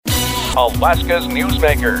Alaska's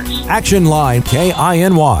newsmakers. Action Line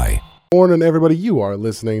KINY. Morning, everybody. You are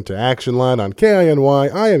listening to Action Line on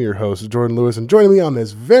KINY. I am your host, Jordan Lewis, and joining me on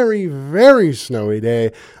this very, very snowy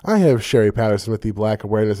day, I have Sherry Patterson with the Black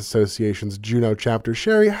Awareness Association's Juneau chapter.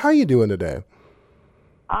 Sherry, how you doing today?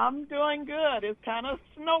 I'm doing good. It's kind of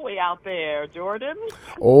snowy out there, Jordan.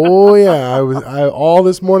 Oh yeah, I all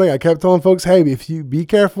this morning I kept telling folks, hey, if you be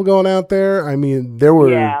careful going out there. I mean, there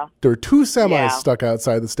were two semis stuck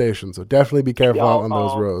outside the station, so definitely be careful out on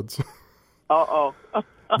those roads.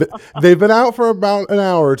 They've been out for about an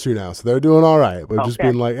hour or two now, so they're doing all right. But just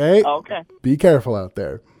being like, hey, be careful out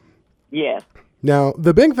there. Yes. Now,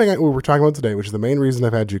 the big thing we're talking about today, which is the main reason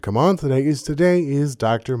I've had you come on today is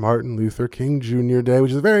Dr. Martin Luther King Jr. Day, which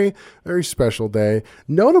is a very, very special day.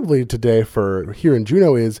 Notably today for here in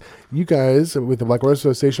Juneau is you guys with the Black Awareness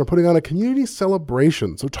Association are putting on a community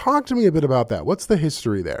celebration. So talk to me a bit about that. What's the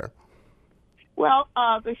history there? Well,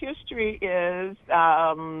 the history is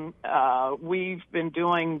we've been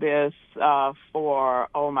doing this for,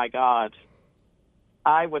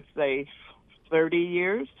 I would say 30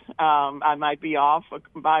 years. I might be off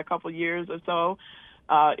by a couple years or so.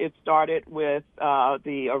 It started with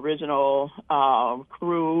the original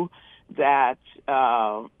crew that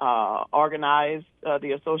organized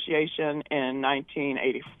the association in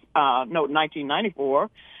 1994.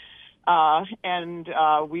 And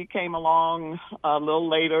we came along a little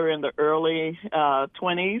later in the early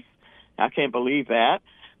 20s. I can't believe that.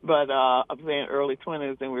 But I'm saying early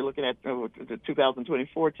 20s, and we're looking at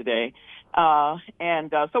 2024 today. So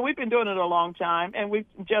we've been doing it a long time, and we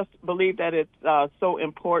just believe that it's so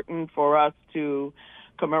important for us to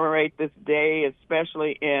commemorate this day,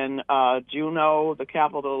 especially in Juneau, the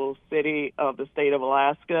capital city of the state of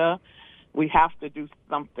Alaska. We have to do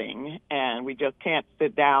something, and we just can't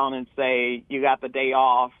sit down and say, you got the day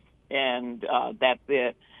off, and that's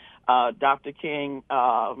it. Dr. King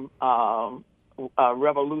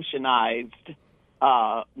revolutionized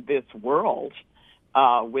this world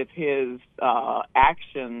with his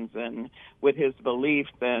actions and with his beliefs,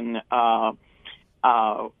 and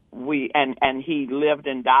he lived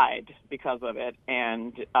and died because of it,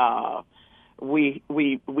 and we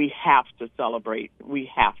have to celebrate. We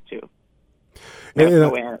have to.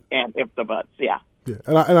 And if the buts, yeah. Yeah,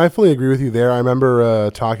 and I fully agree with you there. I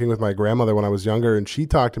remember talking with my grandmother when I was younger, and she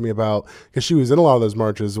talked to me about, because she was in a lot of those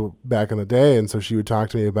marches back in the day, and so she would talk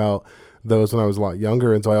to me about those when I was a lot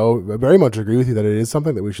younger. And so I very much agree with you that it is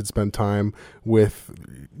something that we should spend time with,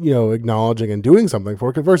 acknowledging and doing something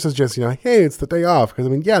for, versus just, hey, it's the day off. Because, I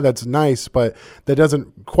mean, yeah, that's nice, but that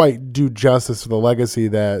doesn't quite do justice to the legacy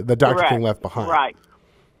that Dr. King left behind. Right.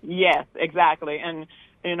 Yes, exactly. And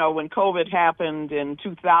when COVID happened in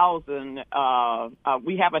 2000,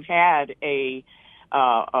 we haven't had a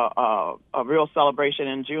real celebration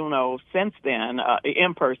in Juneau since then,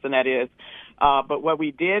 in person, that is. But what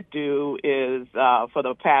we did do is, for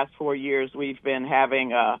the past 4 years, we've been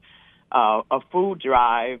having a food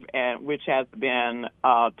drive, which has been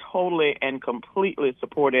totally and completely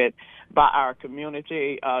supported by our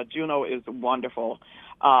community. Juneau is wonderful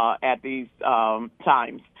at these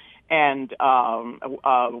times. And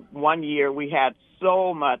 1 year we had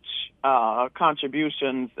so much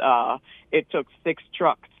contributions. It took 6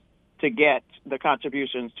 trucks to get the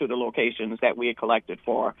contributions to the locations that we had collected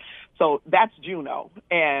for. So that's Juneau.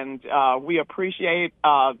 And we appreciate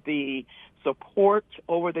the support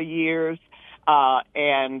over the years.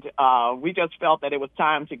 And we just felt that it was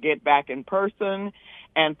time to get back in person.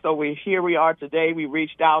 And so here we are today. We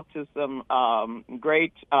reached out to some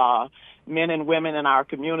great men and women in our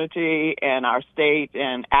community and our state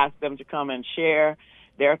and asked them to come and share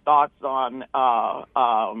their thoughts on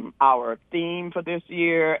our theme for this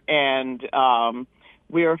year. And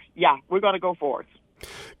we're going to go forth.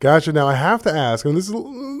 Gotcha. Now I have to ask, and this is a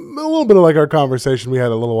little bit of like our conversation we had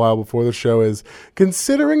a little while before the show, is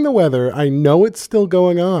considering the weather, I know it's still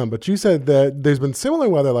going on, but you said that there's been similar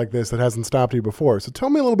weather like this that hasn't stopped you before. So tell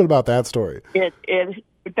me a little bit about that story.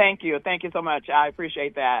 Thank you. Thank you so much. I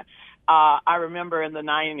appreciate that. I remember in the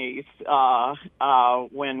 90s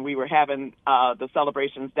when we were having the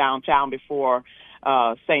celebrations downtown before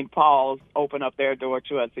St. Paul's opened up their door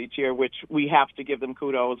to us each year, which we have to give them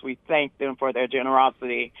kudos. We thank them for their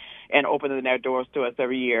generosity and opening their doors to us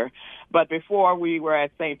every year. But before we were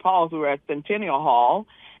at St. Paul's, we were at Centennial Hall,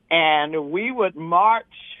 and we would march,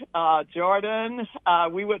 Jordan,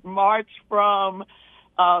 we would march from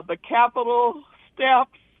the Capitol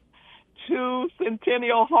steps to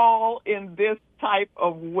Centennial Hall in this type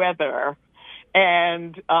of weather.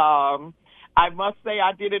 And I must say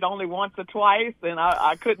I did it only once or twice, and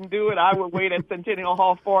I couldn't do it. I would wait at Centennial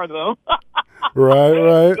Hall for them.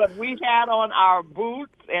 Right. But we had on our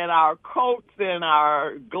boots and our coats and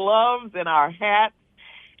our gloves and our hats,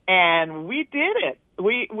 and we did it.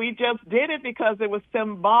 We just did it because it was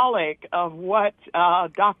symbolic of what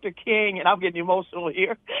Dr. King, and I'm getting emotional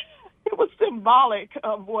here. It was symbolic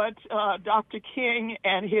of what Dr. King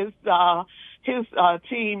and his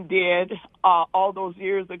team did all those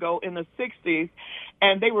years ago in the 60s,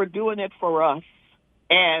 and they were doing it for us.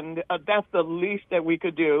 And that's the least that we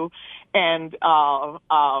could do. And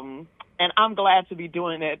I'm glad to be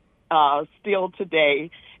doing it still today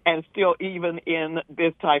and still even in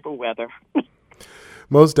this type of weather.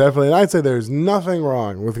 Most definitely. And I'd say there's nothing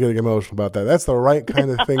wrong with getting emotional about that. That's the right kind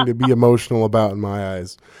of thing to be emotional about in my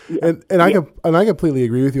eyes. Yeah. And I completely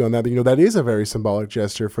agree with you on that. You know, that is a very symbolic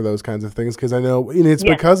gesture for those kinds of things, because I know, and it's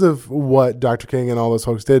because of what Dr. King and all those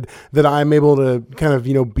folks did that I'm able to kind of,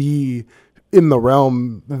 be in the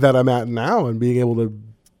realm that I'm at now, and being able to,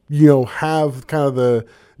 have kind of the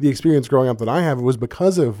experience growing up that I have. It was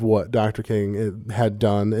because of what Dr. King had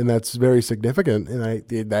done, and that's very significant, and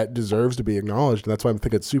that deserves to be acknowledged. And that's why I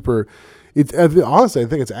think it's super. Honestly, I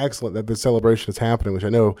think it's excellent that this celebration is happening, which I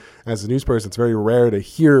know as a news person, it's very rare to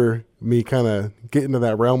hear me kind of get into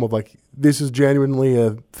that realm of like, this is genuinely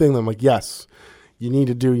a thing that I'm like, yes, you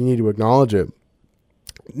need to acknowledge it.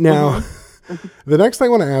 Now, the next thing I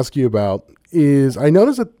want to ask you about is, I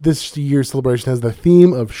noticed that this year's celebration has the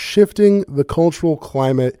theme of shifting the cultural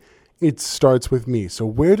climate. It starts with me. So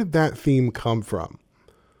where did that theme come from?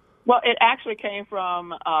 Well, it actually came from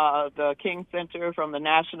the King Center, from the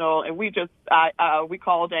National, and we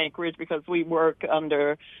called Anchorage because we work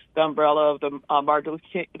under the umbrella of the Martin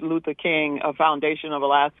Luther King Foundation of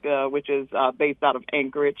Alaska, which is based out of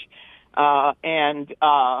Anchorage,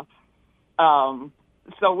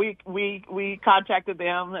 So we contacted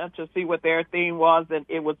them to see what their theme was, and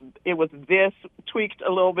it was this tweaked a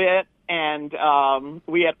little bit, and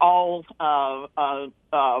we had all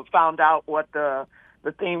found out what the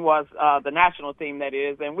theme was, the national theme that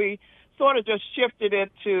is, and we sort of just shifted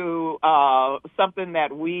it to something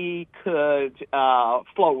that we could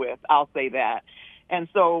flow with. I'll say that. And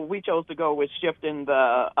so we chose to go with shifting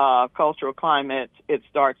the cultural climate. It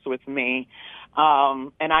starts with me.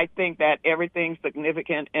 And I think that everything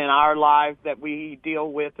significant in our lives that we deal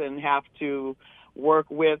with and have to work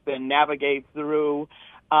with and navigate through,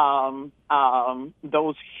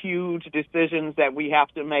 those huge decisions that we have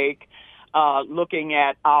to make, looking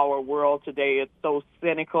at our world today, it's so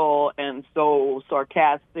cynical and so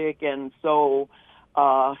sarcastic and so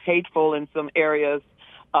hateful in some areas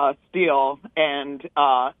still. And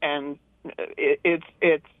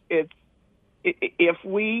if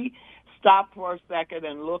we stop for a second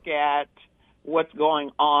and look at what's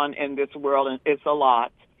going on in this world, and it's a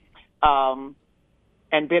lot,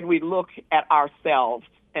 and then we look at ourselves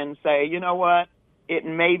and say, you know what, it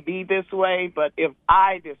may be this way, but if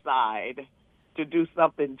I decide to do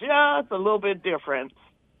something just a little bit different,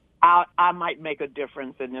 I might make a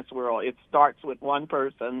difference in this world. It starts with one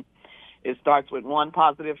person. It starts with one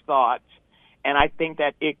positive thought, and I think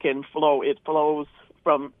that it can flow. It flows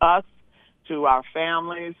from us to our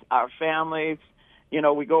families,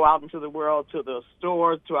 we go out into the world, to the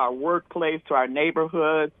stores, to our workplace, to our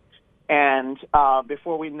neighborhoods, and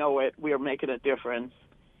before we know it, we are making a difference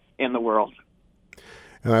in the world.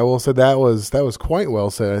 And I will say that was quite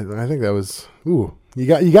well said. I think that was, you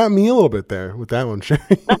got me a little bit there with that one,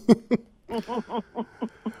 Sherry.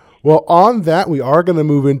 Well, on that, we are going to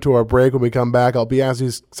move into our break. When we come back, I'll be asking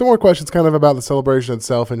you some more questions kind of about the celebration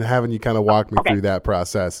itself and having you kind of walk me through that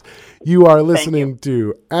process. You are listening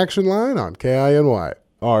to Action Line on KINY.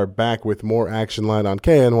 Are back with more Action Line on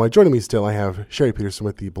KNY. Joining me still, I have Sherry Patterson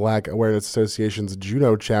with the Black Awareness Association's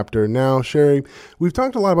Juneau chapter. Now, Sherry, we've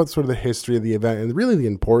talked a lot about sort of the history of the event and really the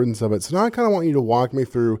importance of it. So now I kind of want you to walk me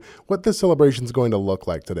through what this celebration is going to look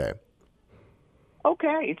like today.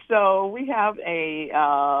 Okay, so we have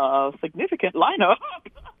a significant lineup,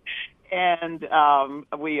 and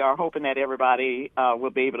we are hoping that everybody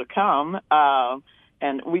will be able to come.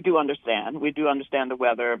 And we do understand the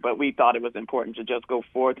weather, but we thought it was important to just go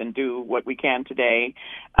forth and do what we can today.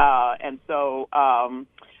 And so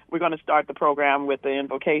we're going to start the program with the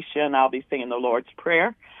invocation. I'll be singing the Lord's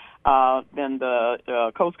Prayer. Then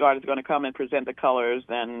the Coast Guard is going to come and present the colors,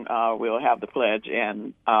 and we'll have the pledge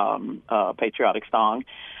and patriotic song.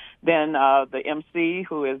 Then the MC,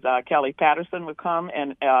 who is Sherry Patterson, will come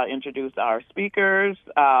and introduce our speakers.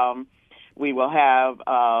 We will have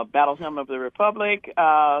Battle Hymn of the Republic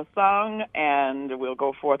sung, and we'll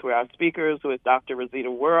go forth with our speakers, who is Dr.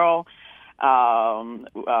 Rosita Whirl,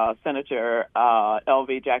 Senator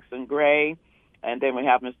L.V. Jackson Gray, And then we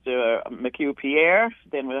have Mr. McHugh Pierre.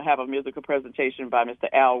 Then we'll have a musical presentation by Mr.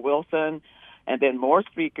 Al Wilson. And then more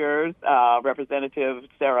speakers, Representative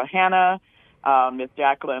Sarah Hanna, Ms.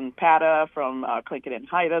 Jacqueline Pata from Clinton and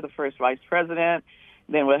Haida, the first vice president.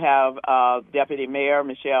 Then we'll have Deputy Mayor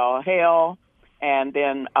Michelle Hale. And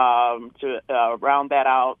then to round that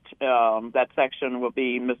out, that section will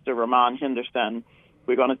be Mr. Ramon Henderson.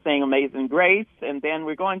 We're going to sing Amazing Grace, and then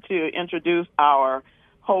we're going to introduce our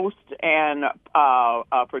host and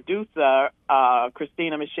producer,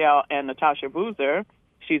 Christina Michelle and Natasha Boozer.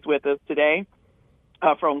 She's with us today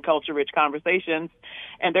from Culture Rich Conversations,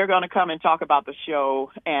 and they're going to come and talk about the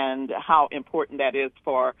show and how important that is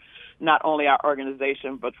for not only our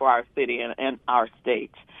organization, but for our city and our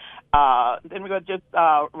state. Then we're going to just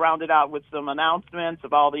round it out with some announcements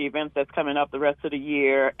of all the events that's coming up the rest of the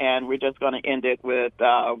year, and we're just going to end it with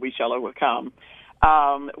We Shall Overcome.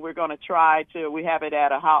 We're going to try to, we have it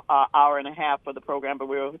at an hour and a half for the program, but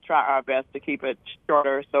we'll try our best to keep it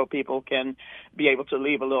shorter so people can be able to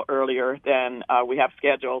leave a little earlier than we have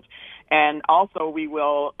scheduled. And also we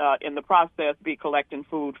will, in the process, be collecting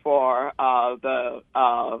food for the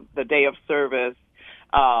Day of Service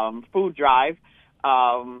food drive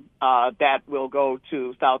that will go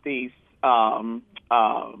to Southeast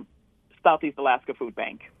Alaska Food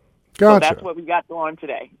Bank. Gotcha. So that's what we got going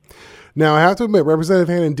today. Now, I have to admit, Representative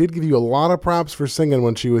Hannon did give you a lot of props for singing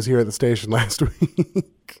when she was here at the station last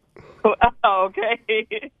week.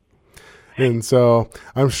 Okay. And so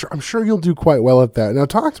I'm sure you'll do quite well at that. Now,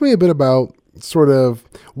 talk to me a bit about sort of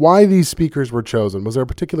why these speakers were chosen. Was there a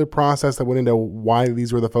particular process that went into why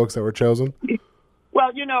these were the folks that were chosen?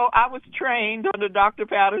 Well, I was trained under Dr.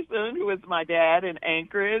 Patterson, who is my dad in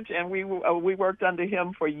Anchorage, and we worked under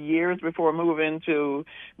him for years before moving to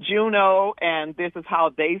Juneau, and this is how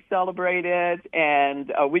they celebrated,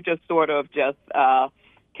 and we just sort of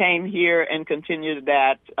came here and continued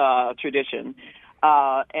that tradition.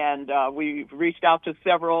 And we reached out to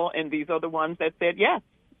several, and these are the ones that said yes.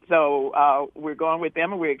 So we're going with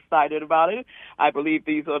them, and we're excited about it. I believe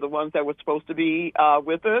these are the ones that were supposed to be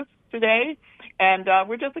with us today, and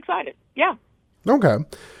we're just excited. Yeah. Okay.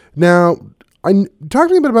 Now, talk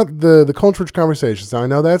to me a bit about the Culture Rich Conversations. Now, I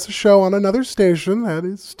know that's a show on another station. That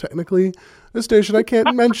is technically a station I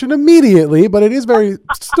can't mention immediately, but it is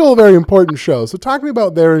still a very important show. So talk to me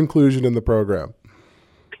about their inclusion in the program.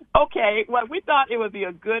 Okay. Well, we thought it would be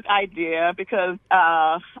a good idea because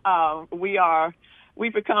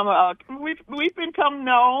we've become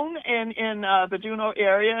known in the Juneau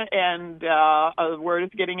area, and the word is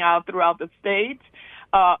getting out throughout the state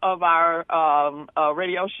of our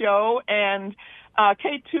radio show. And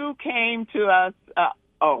K2 came to us.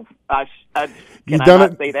 You've done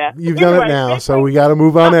it. Say that? You've done it now, so we got to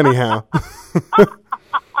move on anyhow.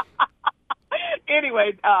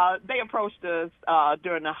 Anyway, they approached us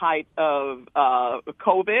during the height of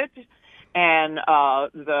COVID. And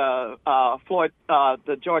the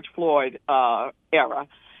George Floyd era,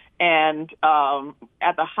 and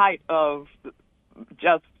at the height of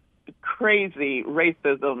just crazy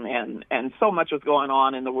racism and so much was going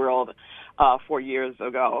on in the world 4 years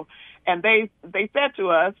ago, and they said to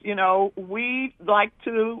us, we'd like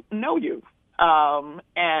to know you,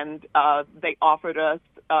 and they offered us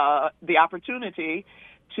the opportunity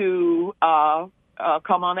to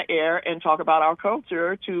come on the air and talk about our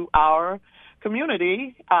culture to our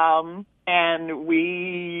community. And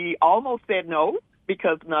we almost said no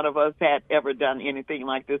because none of us had ever done anything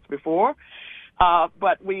like this before.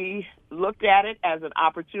 But we looked at it as an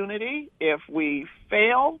opportunity. If we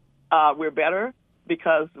fail, we're better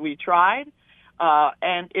because we tried.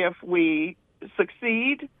 And if we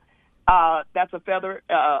succeed, that's a feather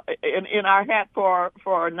in our hat for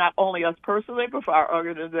not only us personally, but for our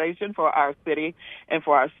organization, for our city, and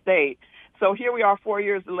for our state. So here we are 4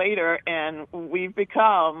 years later, and we've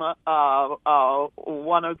become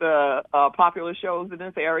one of the popular shows in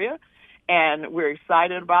this area, and we're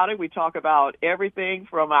excited about it. We talk about everything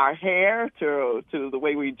from our hair to the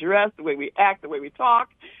way we dress, the way we act, the way we talk.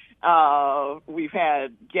 We've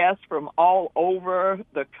had guests from all over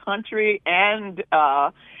the country, and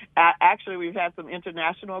actually we've had some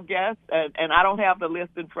international guests, and I don't have the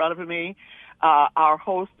list in front of me. Our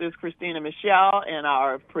host is Christina Michelle, and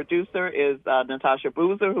our producer is Natasha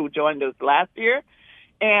Boozer, who joined us last year.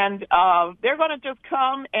 And they're going to just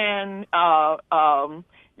come, and our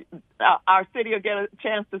city will get a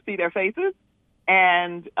chance to see their faces,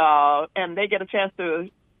 and they get a chance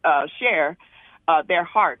to share their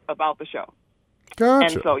heart about the show. Gotcha.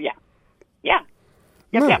 And so, yeah. Yep.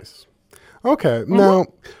 Nice. Okay. Now,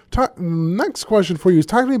 next question for you is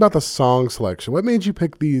talk to me about the song selection. What made you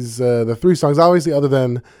pick these, the 3 songs, obviously other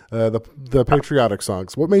than the patriotic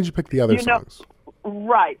songs? What made you pick the other songs?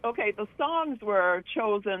 Right. Okay. The songs were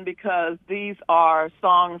chosen because these are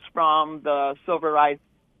songs from the Civil Rights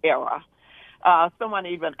era. Someone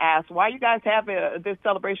even asked, why you guys have this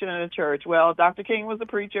celebration in the church? Well, Dr. King was a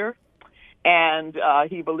preacher, and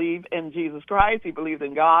he believed in Jesus Christ. He believed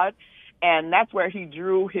in God, and that's where he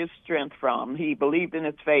drew his strength from. He believed in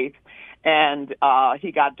his faith, and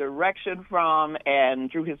he got direction from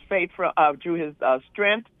and drew his faith from, drew his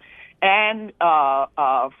strength, and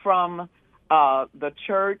from the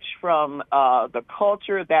church, from the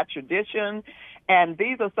culture, that tradition. And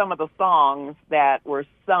these are some of the songs that were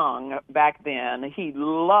sung back then. He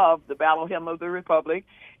loved the Battle Hymn of the Republic.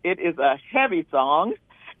 It is a heavy song.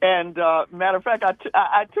 And matter of fact,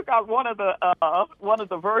 I took out one of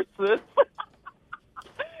the verses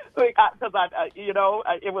because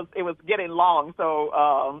it was getting long.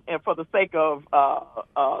 So and for the sake of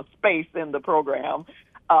space in the program,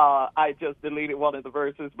 I just deleted one of the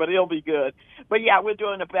verses, but it'll be good. But yeah, we're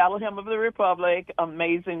doing the Battle Hymn of the Republic,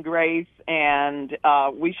 Amazing Grace, and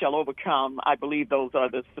We Shall Overcome. I believe those are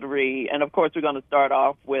the 3. And of course, we're going to start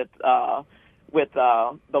off with the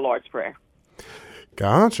Lord's Prayer.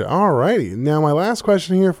 Gotcha. All righty. Now, my last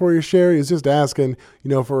question here for you, Sherry, is just asking,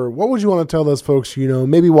 for what would you want to tell those folks,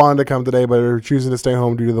 maybe wanted to come today but are choosing to stay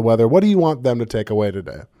home due to the weather? What do you want them to take away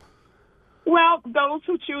today? Well, those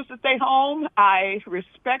who choose to stay home, I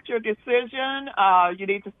respect your decision. You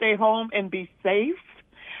need to stay home and be safe.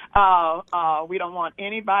 We don't want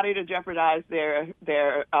anybody to jeopardize their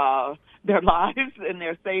lives and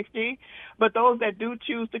their safety. But those that do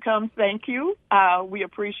choose to come, thank you. We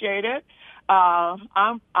appreciate it.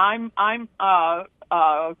 I'm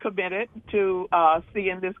committed to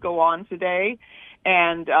seeing this go on today.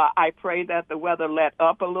 And I pray that the weather let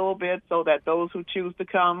up a little bit so that those who choose to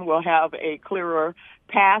come will have a clearer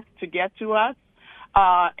path to get to us.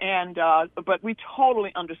 But we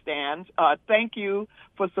totally understand. Thank you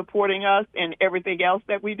for supporting us in everything else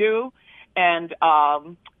that we do. And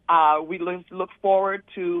we look forward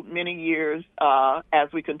to many years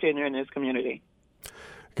as we continue in this community.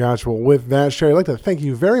 Gotcha. Well, with that, Sherry, I'd like to thank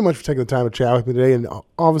you very much for taking the time to chat with me today. And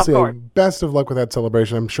obviously, best of luck with that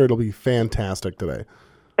celebration. I'm sure it'll be fantastic today.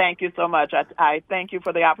 Thank you so much. I thank you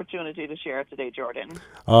for the opportunity to share today, Jordan.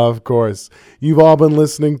 Of course. You've all been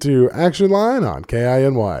listening to Action Line on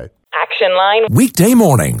KINY. Action Line. Weekday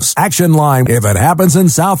mornings. Action Line. If it happens in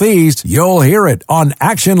Southeast, you'll hear it on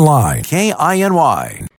Action Line. KINY.